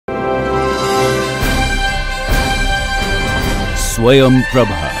Swayam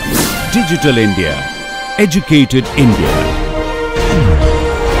Prabha. Digital India. Educated India.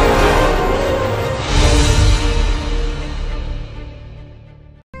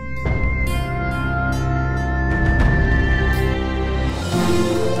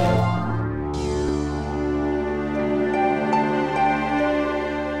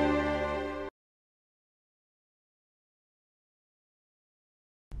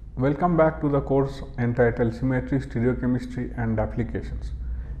 Welcome back to the course entitled Symmetry, Stereochemistry and Applications.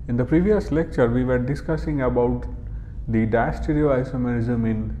 In the previous lecture, we were discussing about the diastereoisomerism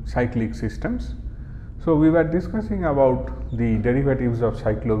in cyclic systems. So, we were discussing about the derivatives of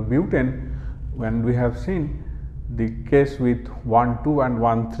cyclobutane when we have seen the case with 1,2 and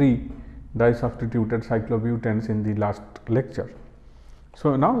 1,3 disubstituted cyclobutanes in the last lecture.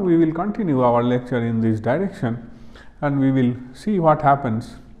 So, now we will continue our lecture in this direction and we will see what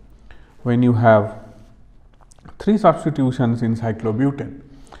happens when you have 3 substitutions in cyclobutane.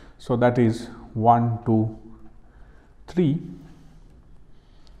 So, that is 1, 2, 3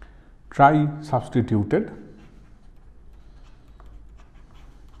 tri-substituted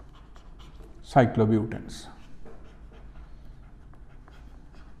cyclobutanes.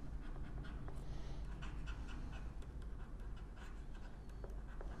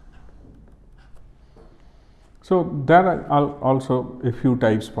 So, there are also a few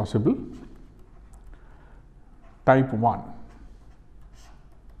types possible. Type 1,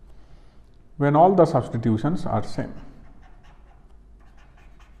 when all the substitutions are same.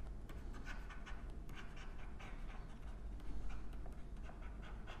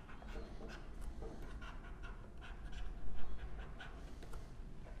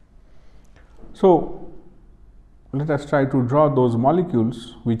 So, let us try to draw those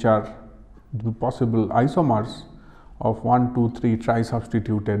molecules which are the possible isomers of 1, 2, 3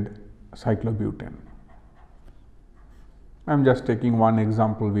 tri-substituted cyclobutane. I am just taking one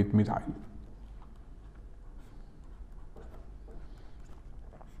example with methyl.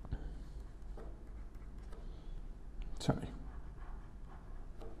 Sorry,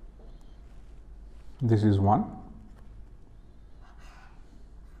 this is one.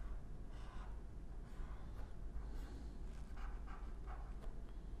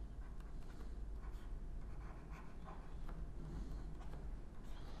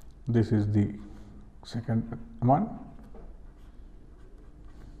 This is the second one.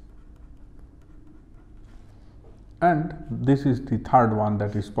 And this is the third one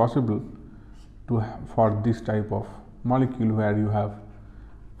that is possible to have for this type of molecule where you have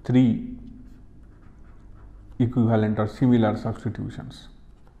 3 equivalent or similar substitutions.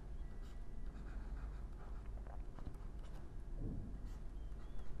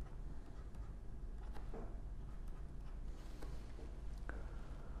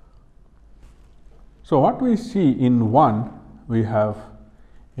 So, what we see in one, we have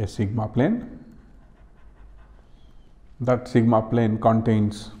a sigma plane. That sigma plane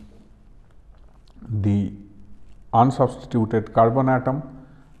contains the unsubstituted carbon atom,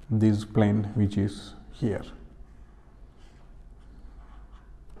 this plane which is here.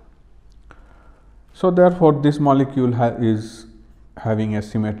 So, therefore, this molecule is having a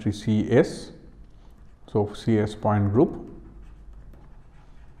symmetry CS. So, CS point group,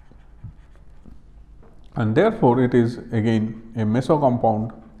 and therefore, it is again a meso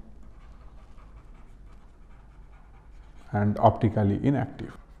compound and optically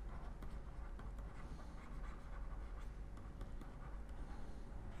inactive.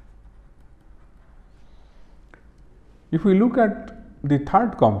 If we look at the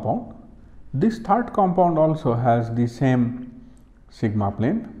third compound, this third compound also has the same sigma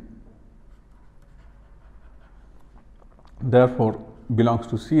plane, therefore, belongs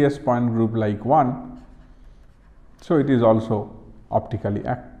to CS point group like 1. So, it is also optically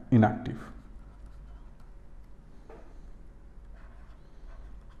inactive.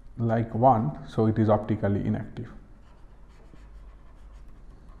 Like 1, so it is optically inactive.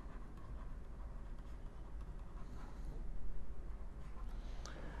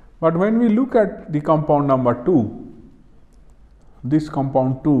 But when we look at the compound number 2, this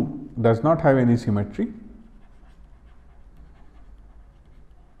compound 2 does not have any symmetry.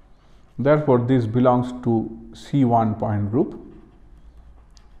 Therefore, this belongs to C1 point group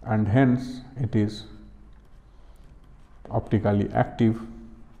and hence it is optically active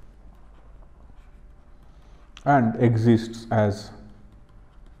and exists as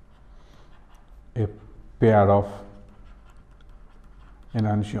a pair of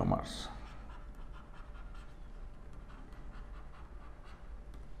enantiomers.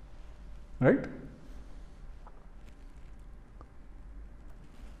 Right?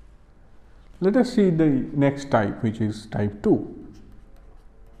 Let us see the next type, which is type 2.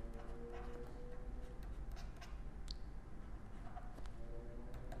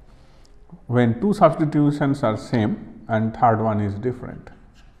 when two substitutions are same and third one is different.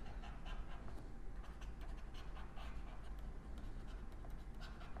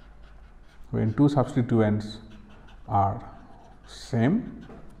 When two substituents are same,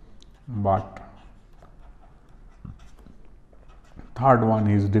 but third one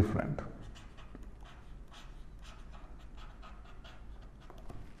is different.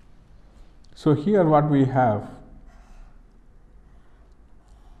 So, here what we have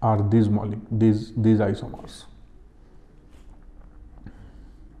are these isomers.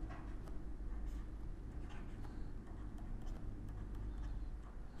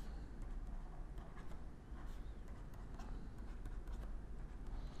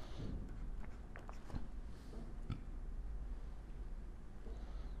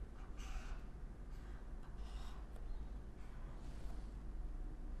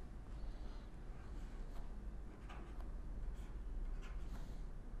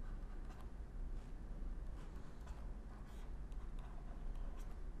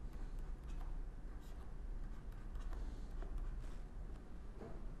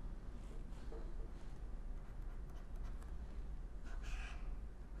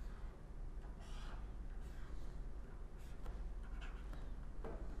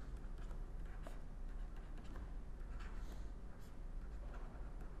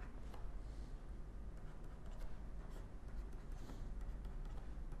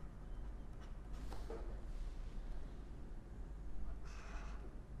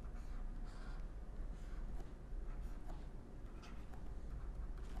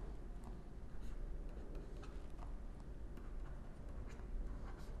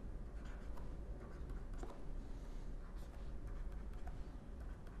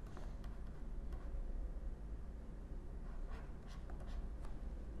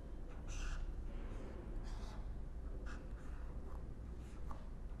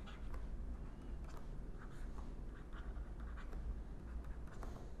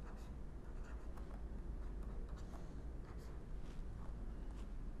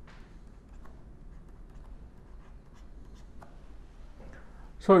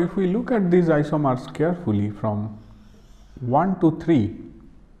 So, if we look at these isomers carefully from 1 to 3,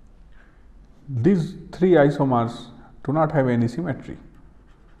 these 3 isomers do not have any symmetry.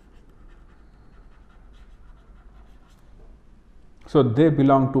 So, they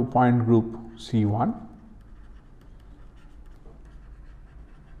belong to point group C1.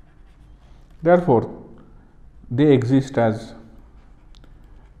 Therefore, they exist as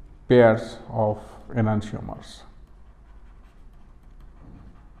pairs of enantiomers,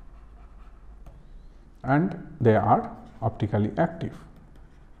 and they are optically active.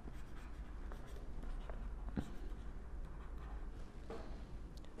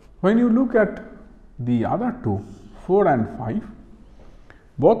 When you look at the other two, 4 and 5,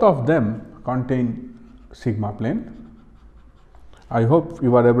 both of them contain sigma plane. I hope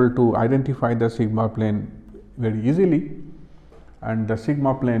you are able to identify the sigma plane very easily, and the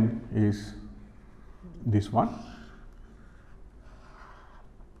sigma plane is this one.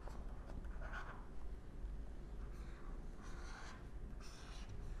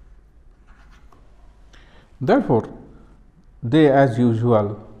 Therefore, they as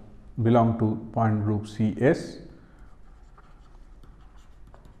usual belong to point group C S,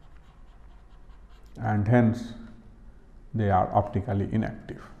 and hence they are optically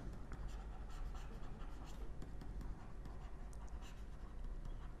inactive.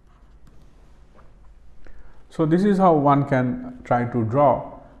 So, this is how one can try to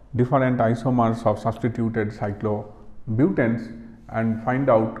draw different isomers of substituted cyclobutanes and find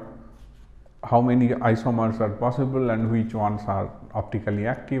out how many isomers are possible and which ones are optically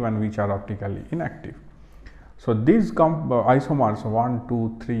active and which are optically inactive. So, these isomers 1,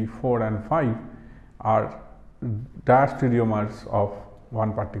 2, 3, 4 and 5 are diastereomers of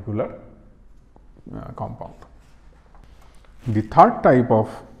one particular compound. The third type of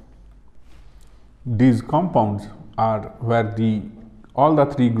these compounds are where all the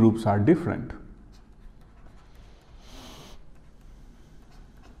 3 groups are different.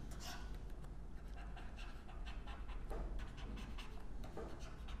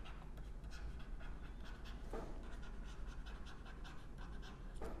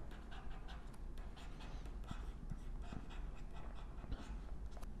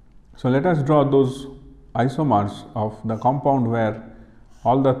 So, let us draw those isomers of the compound where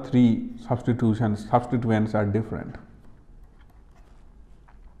all the 3 substituents are different.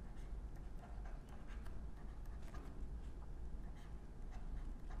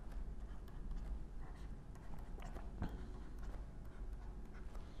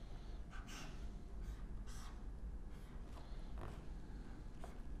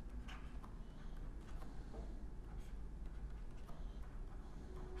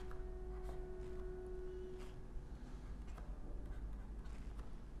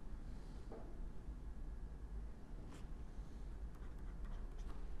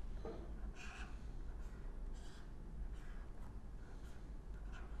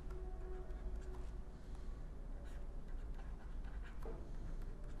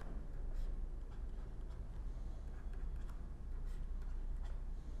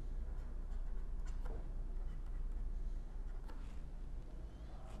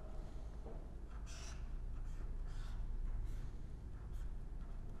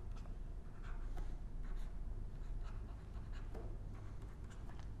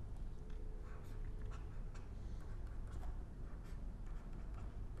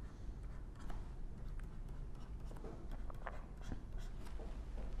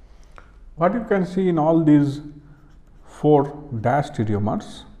 What you can see in all these 4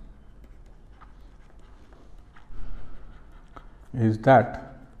 diastereomers is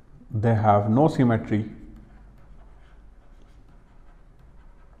that they have no symmetry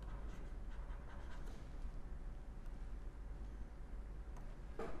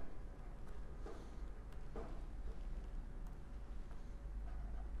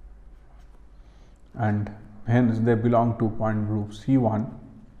and hence they belong to point group C1.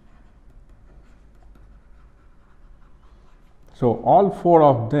 So, all 4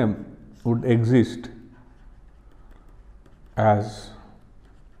 of them would exist as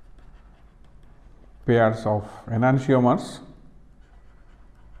pairs of enantiomers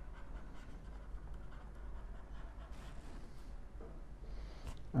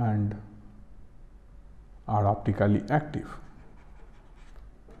and are optically active.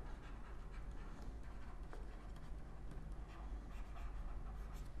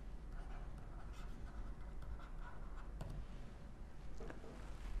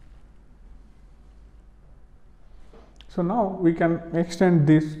 So, now we can extend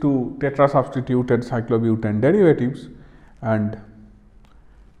this to tetrasubstituted cyclobutane derivatives, and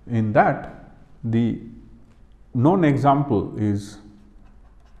in that the known example is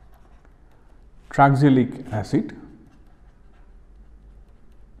trioxylic acid.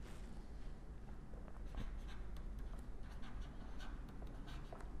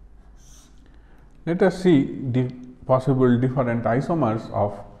 Let us see the possible different isomers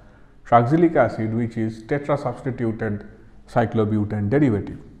of trioxylic acid, which is tetrasubstituted cyclobutane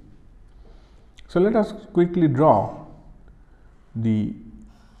derivative. So, let us quickly draw the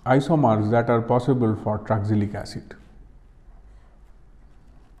isomers that are possible for trioxylic acid.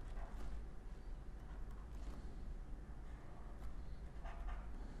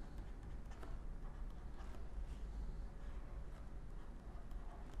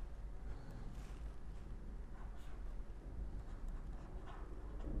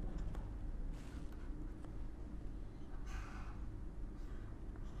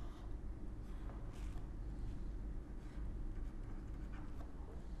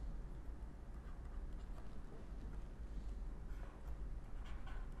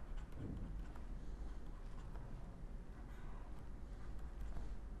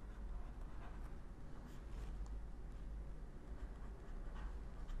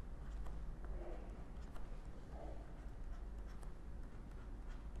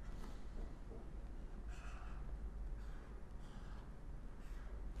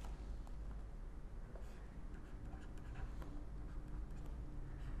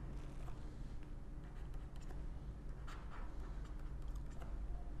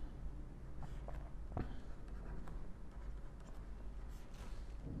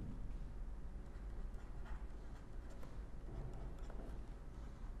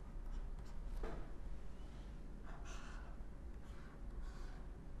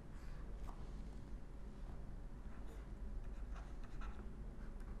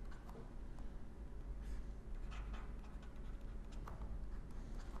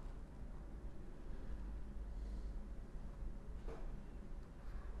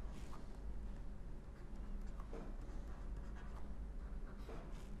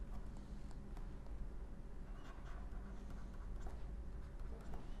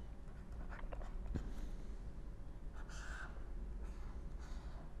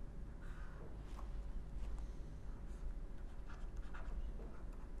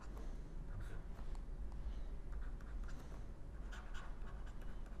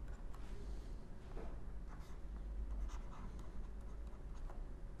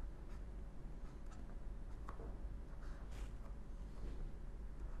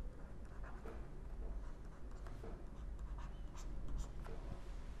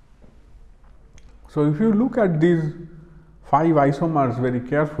 So, if you look at these 5 isomers very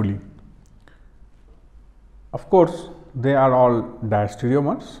carefully, of course, they are all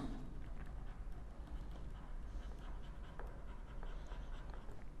diastereomers.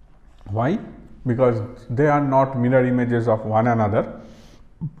 Why? Because they are not mirror images of one another.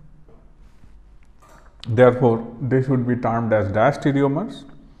 Therefore, they should be termed as diastereomers.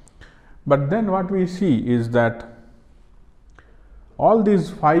 But then what we see is that all these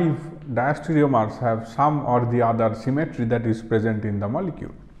 5 diastereomers have some or the other symmetry that is present in the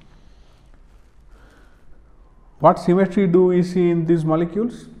molecule. What symmetry do we see in these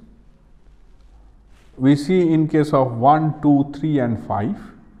molecules? We see in case of 1, 2, 3 and 5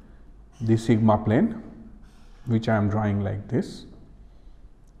 the sigma plane, which I am drawing like this.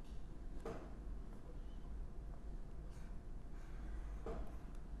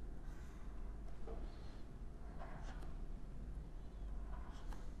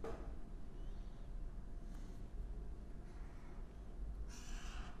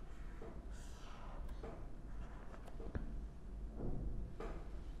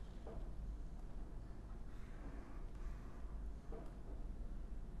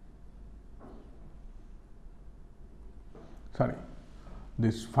 sorry,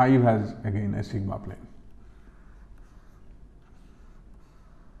 this 5 has again a sigma plane.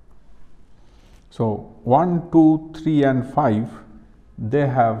 So, 1, 2, 3 and 5 they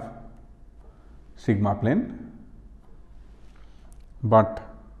have sigma plane, but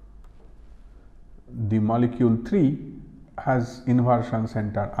the molecule 3 has inversion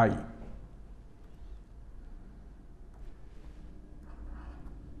center I.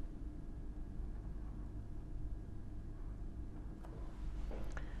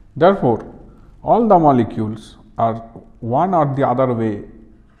 Therefore, all the molecules are one or the other way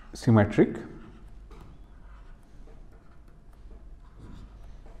symmetric.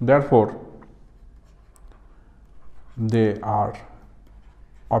 Therefore, they are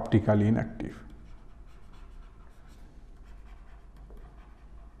optically inactive.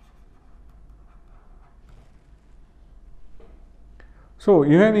 So,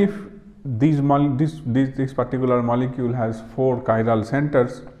 even if this particular molecule has 4 chiral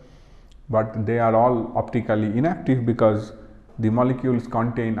centers, but they are all optically inactive because the molecules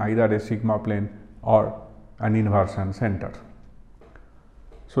contain either a sigma plane or an inversion center.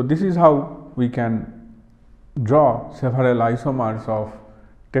 So, this is how we can draw several isomers of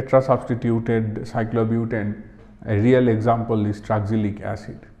tetrasubstituted cyclobutane. A real example is trioxylic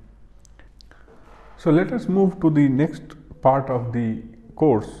acid. So, let us move to the next part of the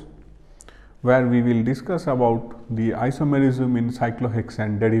course, where we will discuss about the isomerism in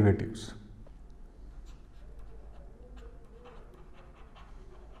cyclohexane derivatives.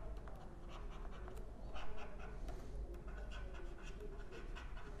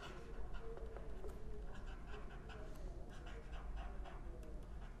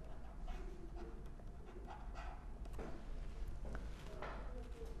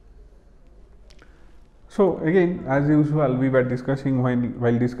 So, again as usual we were discussing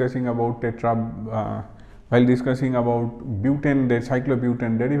while discussing about butane, the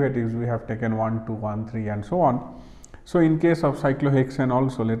cyclobutane derivatives, we have taken 1, 2, 1, 3 and so on. So, in case of cyclohexane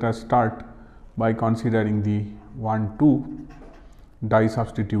also, let us start by considering the 1, 2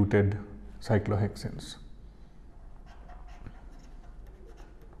 disubstituted cyclohexanes.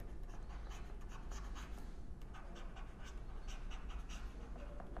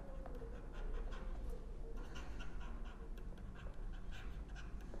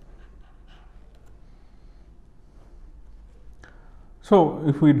 So,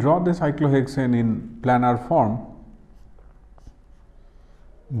 if we draw the cyclohexane in planar form,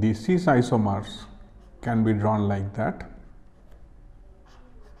 the cis isomers can be drawn like that,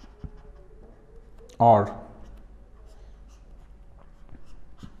 or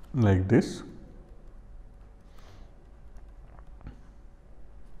like this,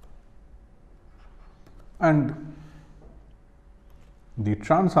 and the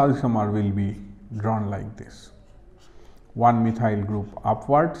trans isomer will be drawn like this. One methyl group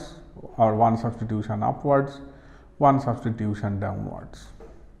upwards, or one substitution upwards, one substitution downwards.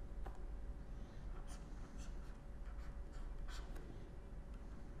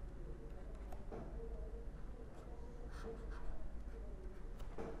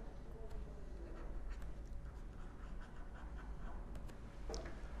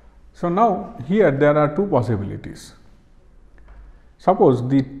 So, now here there are two possibilities. Suppose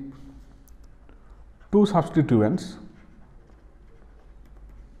the two substituents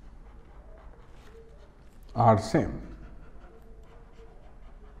are same.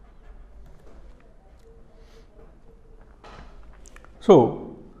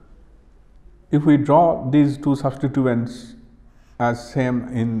 So, if we draw these two substituents as same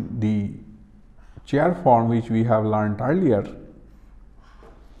in the chair form which we have learnt earlier,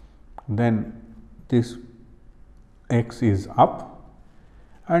 then this x is up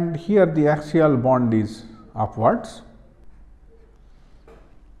and here the axial bond is upwards,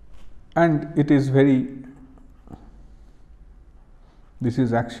 and it is this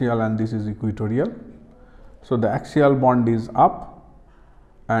is axial and this is equatorial. So, the axial bond is up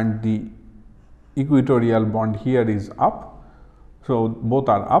and the equatorial bond here is up. So, both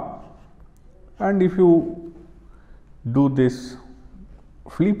are up, and if you do this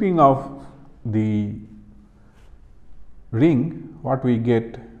flipping of the ring, what we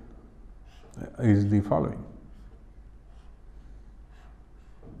get is the following.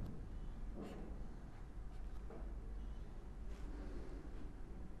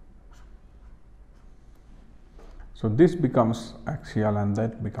 So, this becomes axial and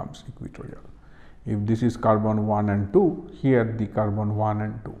that becomes equatorial. If this is carbon 1 and 2, here the carbon 1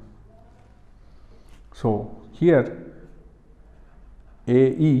 and 2. So, here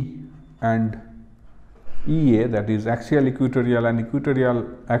AE and EA, that is axial equatorial and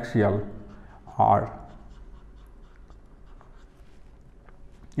equatorial axial, are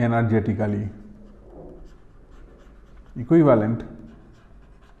energetically equivalent,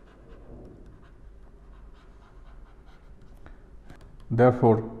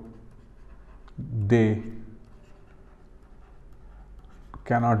 therefore they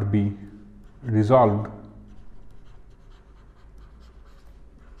cannot be resolved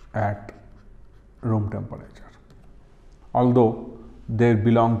at room temperature. Although they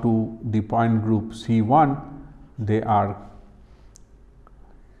belong to the point group C1, they are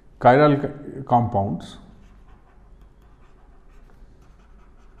chiral compounds,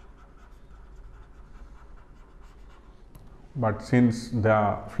 but since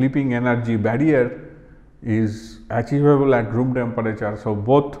the flipping energy barrier is achievable at room temperature. So,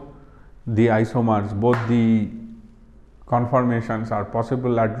 both the isomers, both the conformations are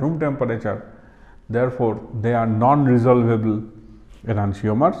possible at room temperature, therefore, they are non-resolvable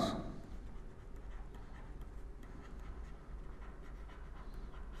enantiomers.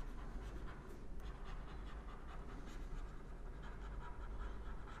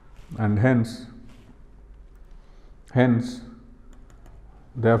 And hence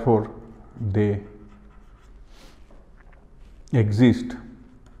therefore, they exist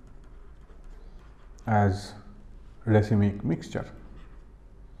as racemic mixture,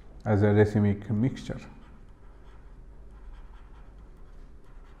 as a racemic mixture.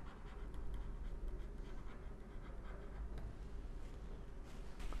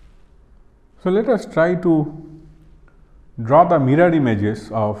 So, let us try to draw the mirror images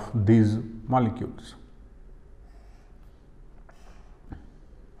of these molecules.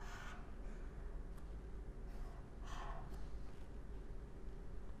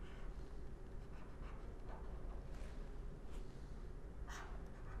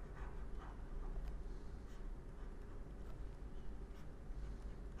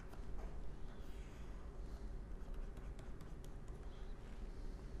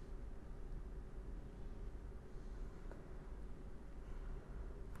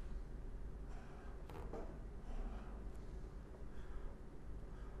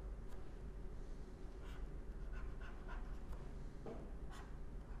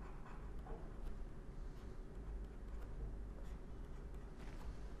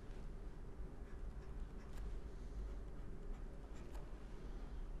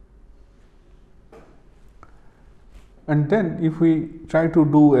 And then if we try to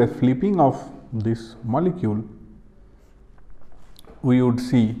do a flipping of this molecule, we would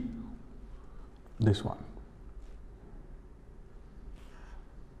see this one.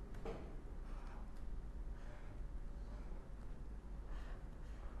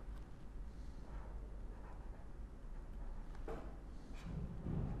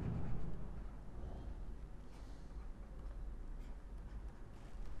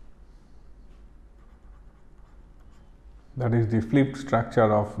 That is the flipped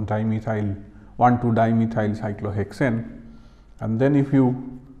structure of dimethyl 1,2-dimethyl cyclohexane, and then if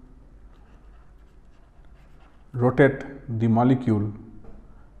you rotate the molecule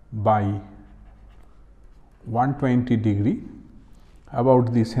by 120 degree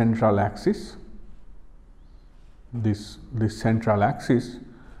about the central axis, this central axis,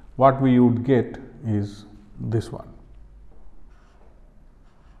 what we would get is this one.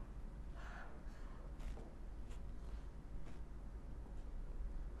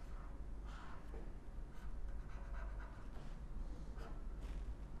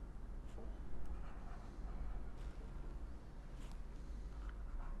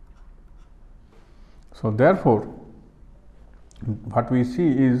 So, therefore, what we see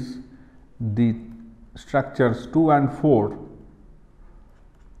is the structures 2 and 4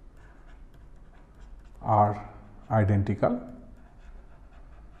 are identical,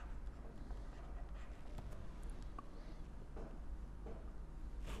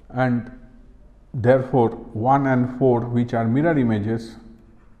 and therefore, 1 and 4, which are mirror images,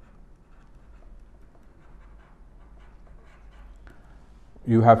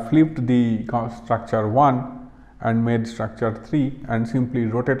 you have flipped the structure 1 and made structure 3 and simply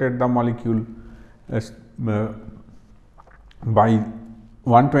rotated the molecule by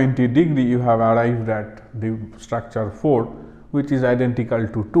 120 degree, you have arrived at the structure 4, which is identical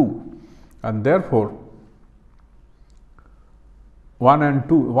to 2, and therefore, 1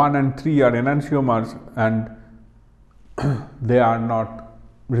 and 3 are enantiomers, and they are not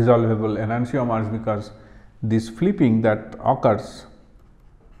resolvable enantiomers, because this flipping that occurs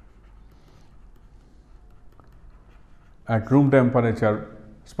at room temperature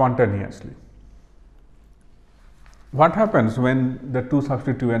spontaneously. What happens when the two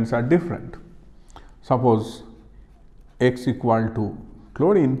substituents are different? Suppose X equal to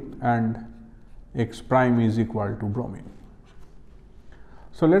chlorine and X prime is equal to bromine.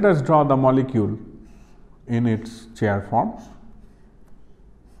 So, let us draw the molecule in its chair form.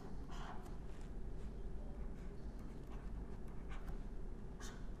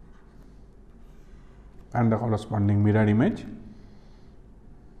 And the corresponding mirror image.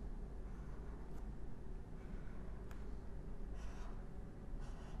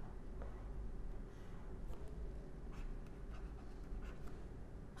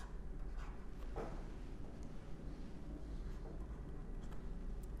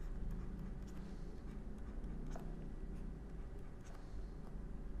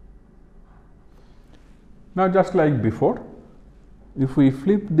 Now, just like before, if we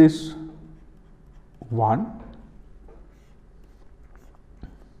flip this 1,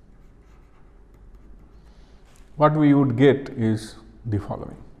 what we would get is the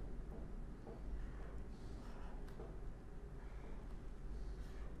following.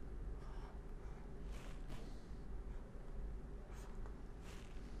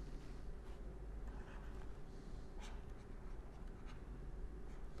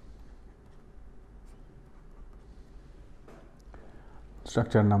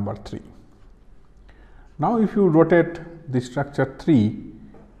 Structure number 3. Now, if you rotate the structure 3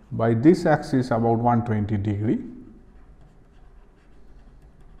 by this axis about 120 degree,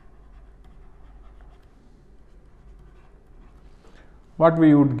 what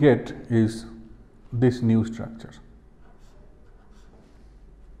we would get is this new structure.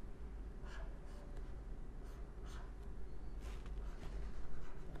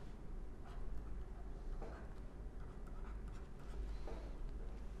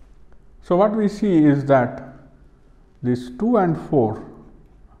 So, what we see is that these 2 and 4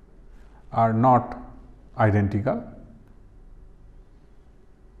 are not identical,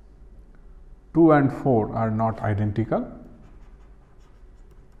 2 and 4 are not identical,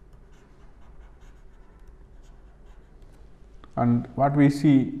 and what we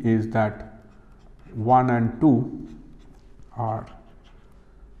see is that 1 and 2 are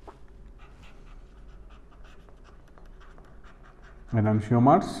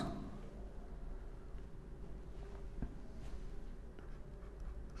enantiomers,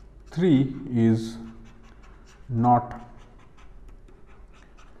 3 is not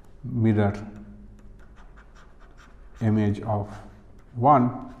mirror image of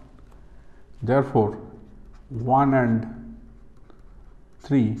 1. Therefore, 1 and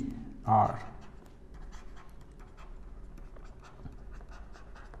 3 are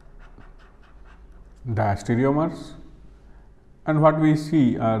diastereomers, and what we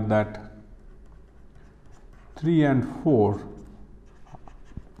see are that 3 and 4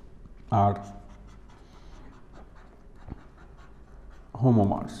 are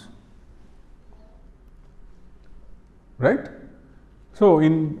homomers, right. So,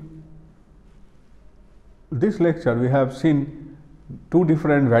 in this lecture we have seen 2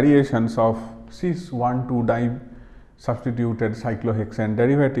 different variations of cis-1,2 di-substituted cyclohexane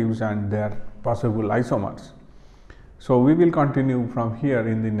derivatives and their possible isomers. So, we will continue from here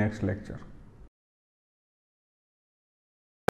in the next lecture.